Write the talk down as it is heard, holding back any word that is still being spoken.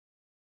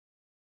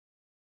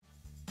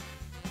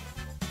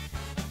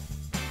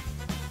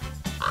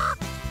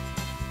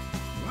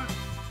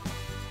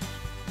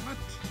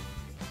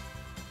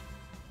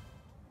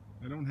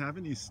don't have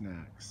any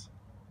snacks.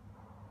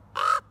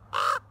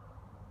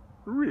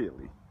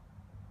 Really?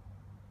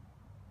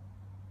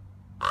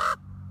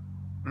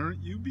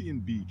 Aren't you being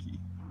beaky?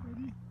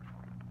 Ready?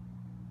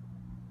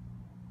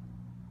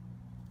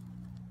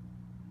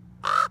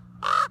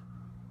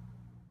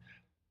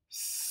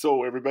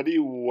 So everybody,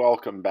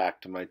 welcome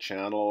back to my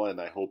channel, and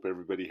I hope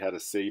everybody had a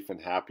safe and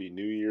happy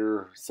New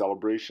Year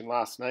celebration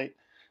last night.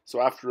 So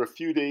after a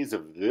few days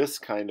of this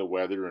kind of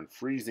weather and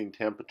freezing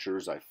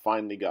temperatures, I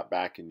finally got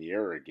back in the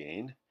air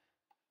again.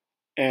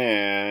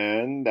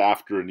 And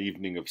after an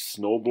evening of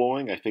snow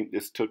blowing, I think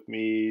this took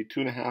me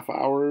 2.5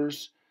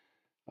 hours,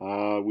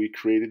 we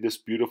created this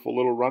beautiful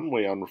little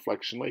runway on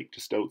Reflection Lake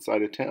just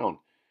outside of town.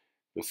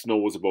 The snow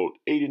was about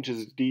 8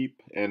 inches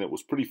deep and it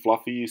was pretty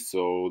fluffy,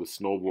 so the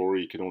snowblower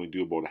you could only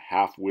do about a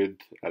half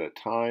width at a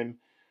time.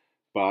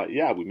 But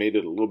yeah, we made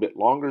it a little bit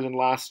longer than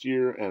last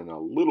year and a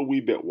little wee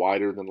bit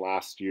wider than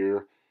last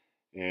year.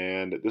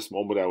 And at this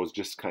moment I was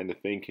just kind of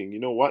thinking, you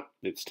know what,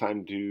 it's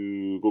time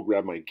to go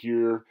grab my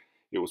gear.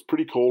 It was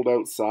pretty cold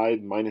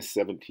outside,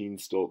 -17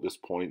 still at this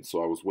point,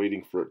 so I was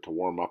waiting for it to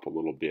warm up a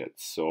little bit.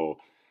 So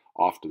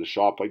off to the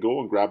shop I go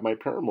and grab my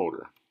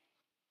paramotor.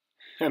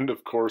 And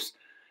of course,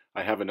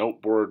 I have an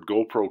outboard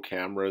GoPro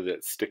camera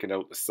that's sticking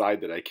out the side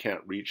that I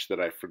can't reach,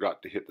 that I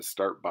forgot to hit the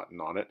start button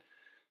on it.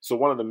 So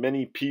one of the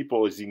many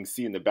people, as you can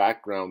see in the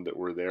background, that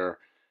were there,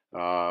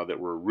 that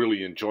were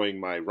really enjoying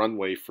my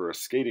runway for a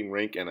skating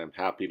rink, and I'm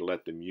happy to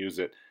let them use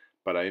it.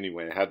 But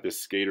anyway, I had this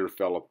skater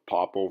fella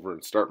pop over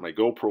and start my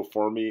GoPro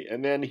for me,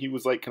 and then he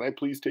was like, "Can I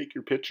please take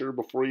your picture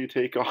before you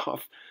take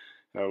off?"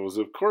 I was,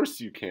 "Of course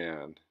you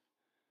can."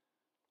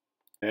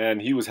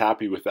 And he was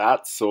happy with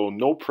that, so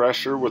no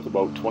pressure with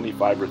about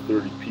 25 or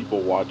 30 people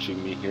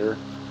watching me here.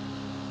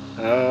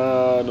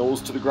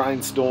 Nose to the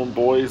grindstone,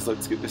 boys.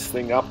 Let's get this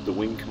thing up. The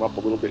wing come up a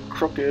little bit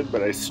crooked,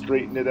 but I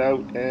straightened it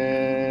out,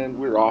 and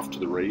we're off to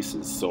the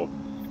races. So,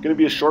 going to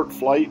be a short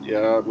flight.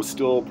 It was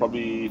still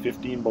probably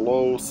 15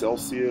 below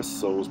Celsius,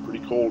 so it was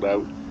pretty cold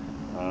out.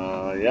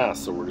 Yeah,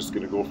 so we're just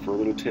going to go for a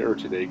little tear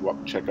today. Go up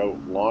and check out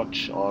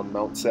launch on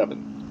Mount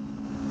 7.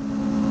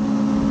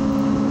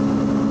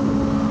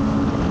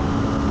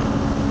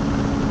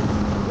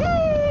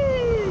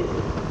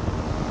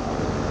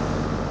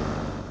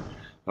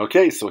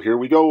 Okay, so here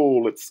we go.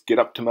 Let's get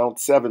up to Mount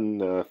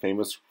 7,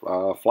 famous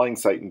flying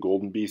site in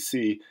Golden,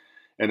 BC.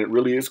 And it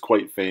really is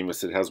quite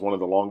famous. It has one of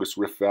the longest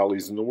rift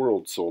valleys in the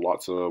world, so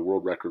lots of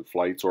world record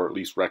flights, or at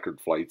least record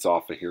flights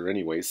off of here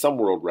anyway. Some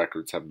world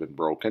records have been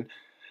broken.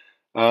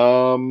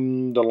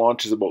 The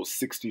launch is about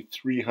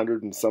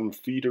 6,300 and some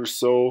feet or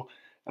so.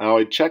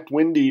 I checked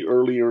windy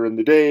earlier in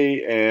the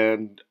day,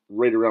 and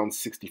right around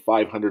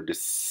 6,500 to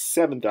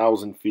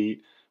 7,000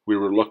 feet, we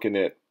were looking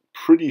at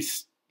pretty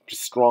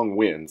strong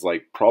winds,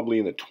 like probably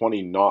in the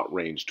 20 knot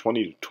range.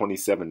 20 to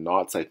 27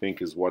 knots I think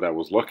is what I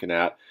was looking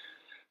at.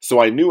 So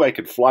I knew I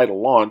could fly to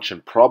launch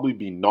and probably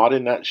be not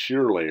in that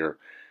shear layer.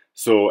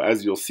 So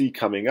as you'll see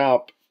coming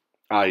up,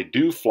 I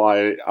do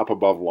fly up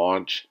above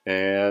launch,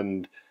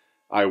 and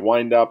I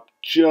wind up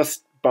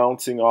just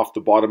bouncing off the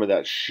bottom of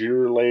that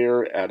shear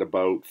layer at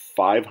about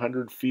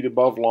 500 feet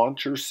above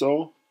launch or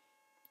so.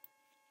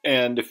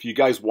 And if you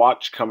guys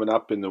watch coming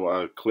up in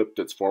the clip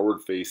that's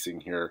forward facing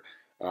here,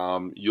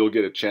 you'll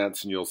get a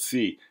chance and you'll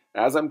see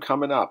as I'm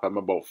coming up, I'm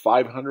about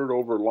 500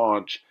 over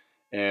launch,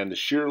 and the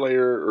shear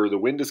layer, or the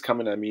wind is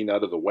coming,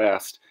 out of the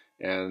west,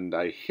 and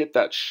I hit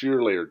that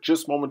shear layer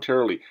just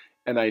momentarily,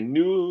 and I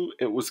knew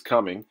it was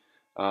coming.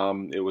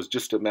 It was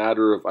just a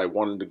matter of I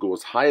wanted to go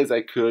as high as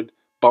I could,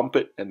 bump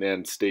it, and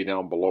then stay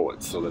down below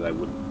it so that I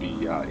wouldn't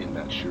be in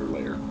that shear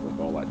layer with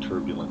all that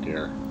turbulent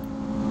air.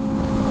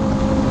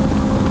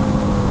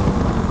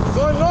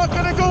 So I'm not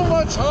going to go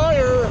much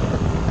higher,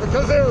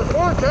 because they were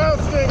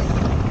forecasting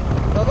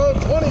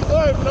about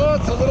 25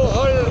 knots, a little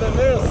higher than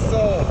this,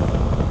 so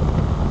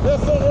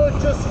this will work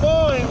just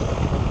fine.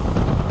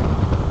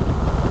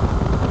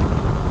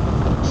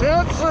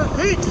 Chancellor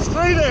Peak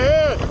straight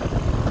ahead.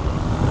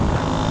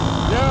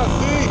 Yeah,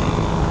 see?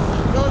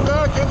 Got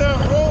back in that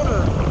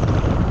rotor.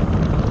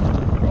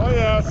 Oh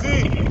yeah,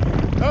 see?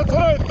 That's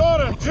what I thought.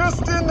 I'm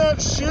just in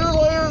that shear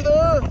layer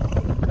there,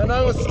 and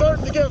I was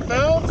starting to get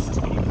bounced.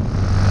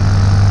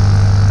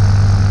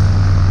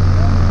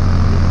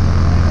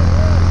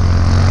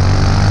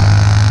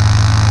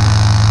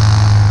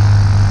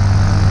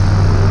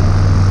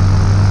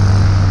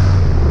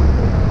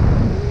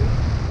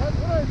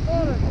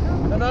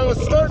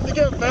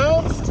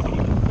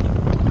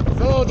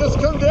 So I'll just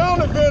come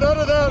down a bit out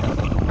of that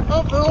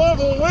upper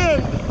level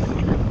wind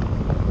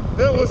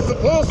that was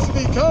supposed to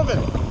be coming.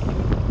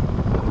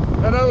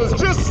 And I was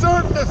just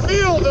starting to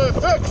feel the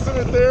effects of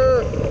it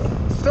there,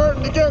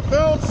 starting to get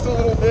bounced a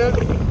little bit.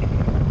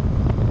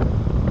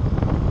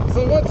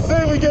 So let's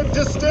say we get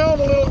just down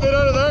a little bit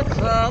out of that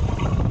crap.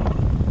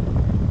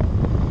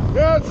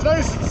 Yeah, it's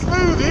nice and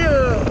smooth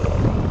here.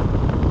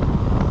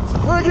 It's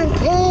friggin'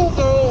 cold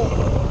though.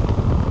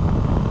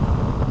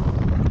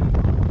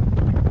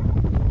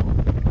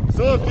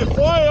 So if you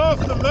fly off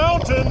the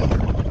mountain,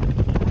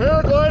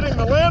 paragliding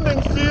the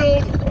landing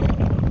field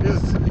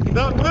is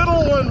That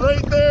middle one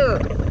right there,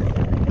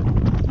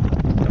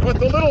 with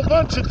the little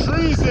bunch of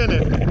trees in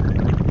it.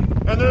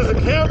 And there's a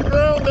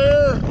campground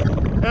there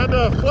and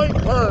a flight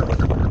park.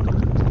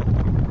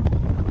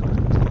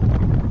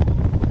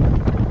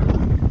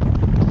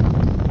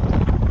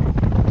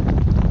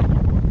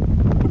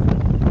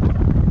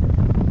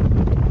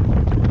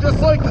 Just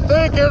like to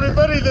thank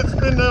everybody that's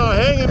been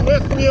hanging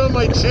with me on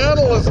my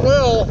channel as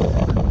well.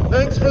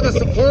 Thanks for the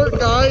support,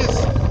 guys.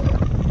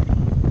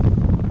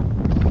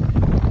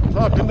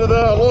 Talking to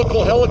the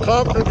local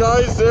helicopter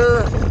guys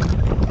there.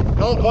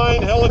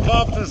 Alpine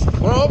helicopters,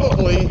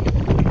 probably.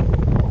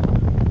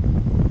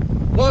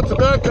 Lots of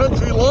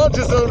backcountry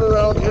lodges out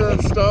around here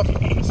and stuff.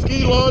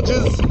 Ski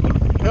lodges,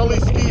 heli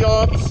ski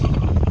ops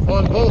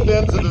on both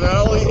ends of the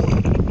valley.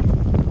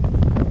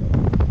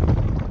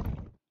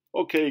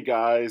 Okay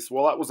guys,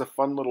 well that was a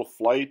fun little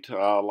flight,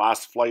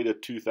 last flight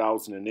of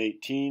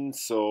 2018,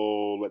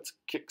 so let's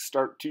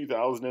kickstart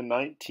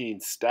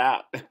 2019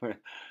 stat.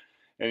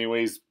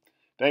 Anyways,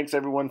 thanks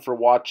everyone for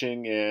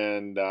watching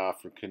and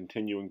for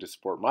continuing to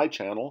support my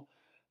channel.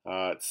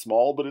 It's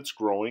small but it's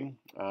growing.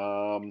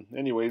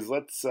 Anyways,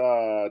 let's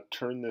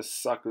turn this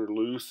sucker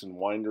loose and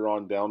wind her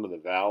on down to the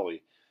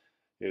valley.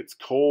 It's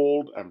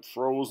cold, I'm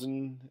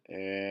frozen,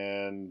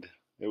 and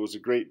it was a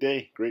great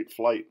day, great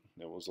flight.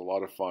 It was a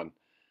lot of fun.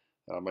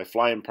 My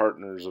flying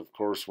partners, of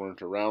course,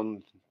 weren't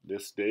around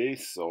this day,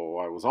 so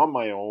I was on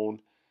my own,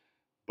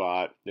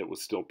 but it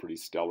was still pretty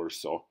stellar.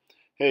 So,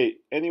 hey,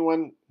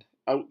 anyone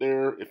out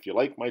there, if you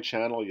like my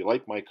channel, you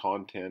like my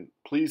content,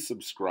 please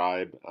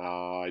subscribe.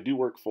 I do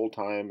work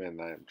full-time, and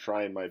I'm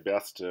trying my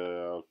best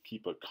to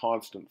keep a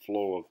constant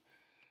flow of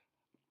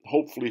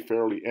hopefully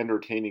fairly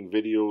entertaining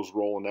videos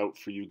rolling out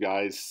for you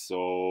guys.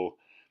 So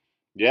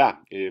yeah,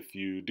 if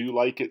you do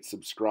like it,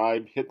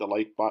 subscribe, hit the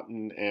like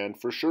button, and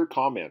for sure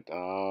comment.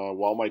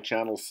 While my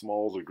channel's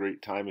small, it's a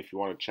great time if you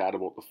want to chat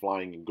about the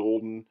flying in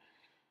Golden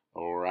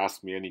or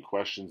ask me any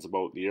questions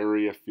about the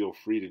area, feel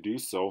free to do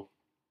so.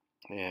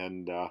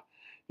 And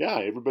yeah,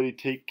 everybody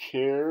take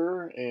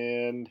care,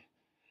 and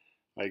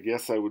I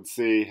guess I would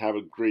say have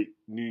a great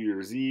New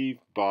Year's Eve,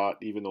 but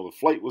even though the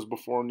flight was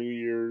before New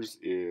Year's,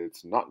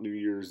 it's not New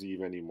Year's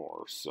Eve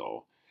anymore.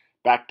 So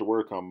back to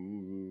work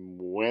on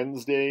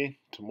Wednesday,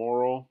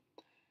 tomorrow.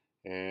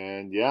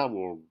 And yeah,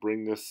 we'll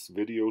bring this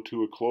video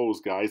to a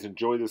close, guys.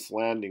 Enjoy this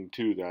landing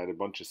too. I had a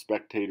bunch of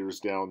spectators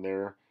down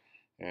there,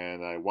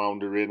 and I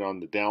wound her in on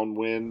the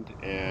downwind,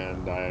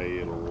 and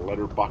I let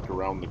her buck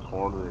around the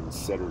corner and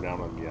set her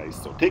down on the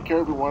ice. So take care,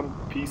 everyone.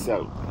 Peace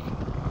out.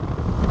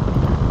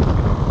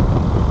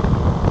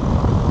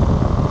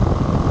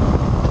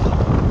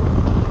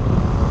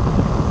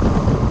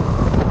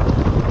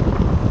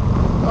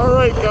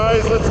 Alright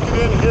guys, let's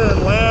get in here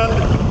and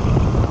land.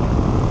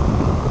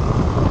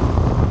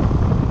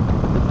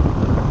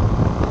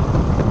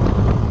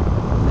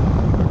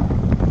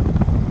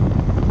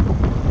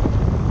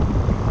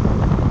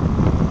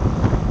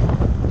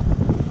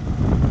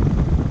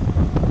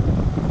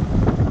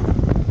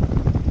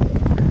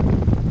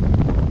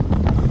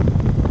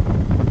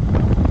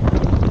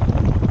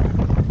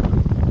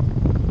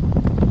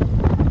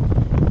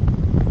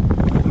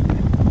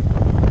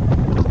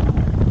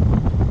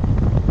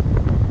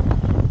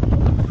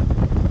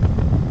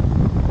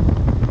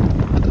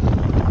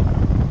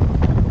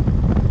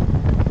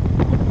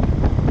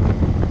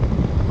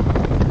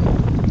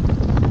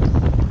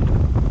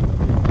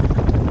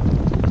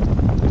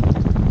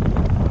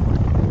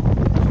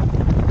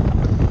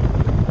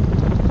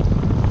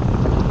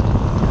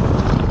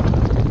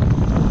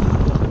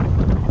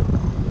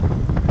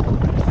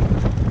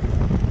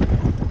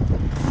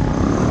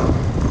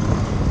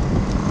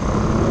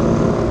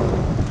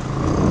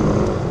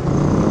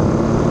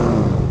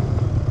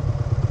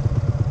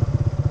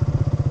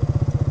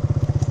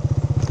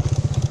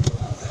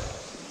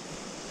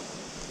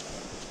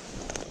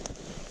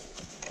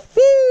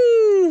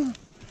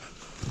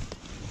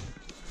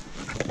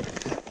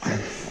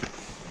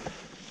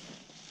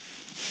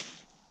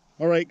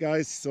 Alright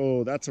guys,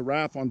 so that's a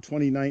wrap on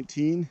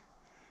 2019.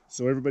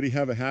 So everybody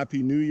have a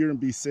happy new year and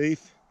be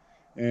safe.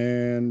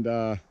 And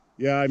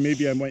yeah,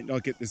 maybe I might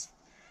not get this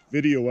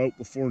video out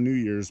before New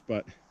Year's,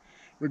 but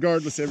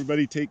regardless,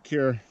 everybody take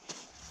care.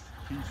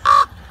 Peace.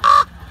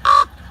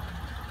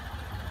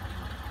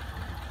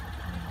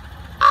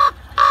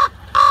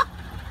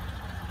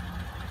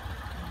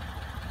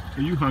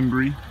 Are you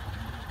hungry?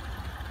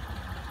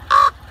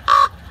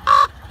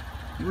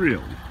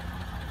 Really?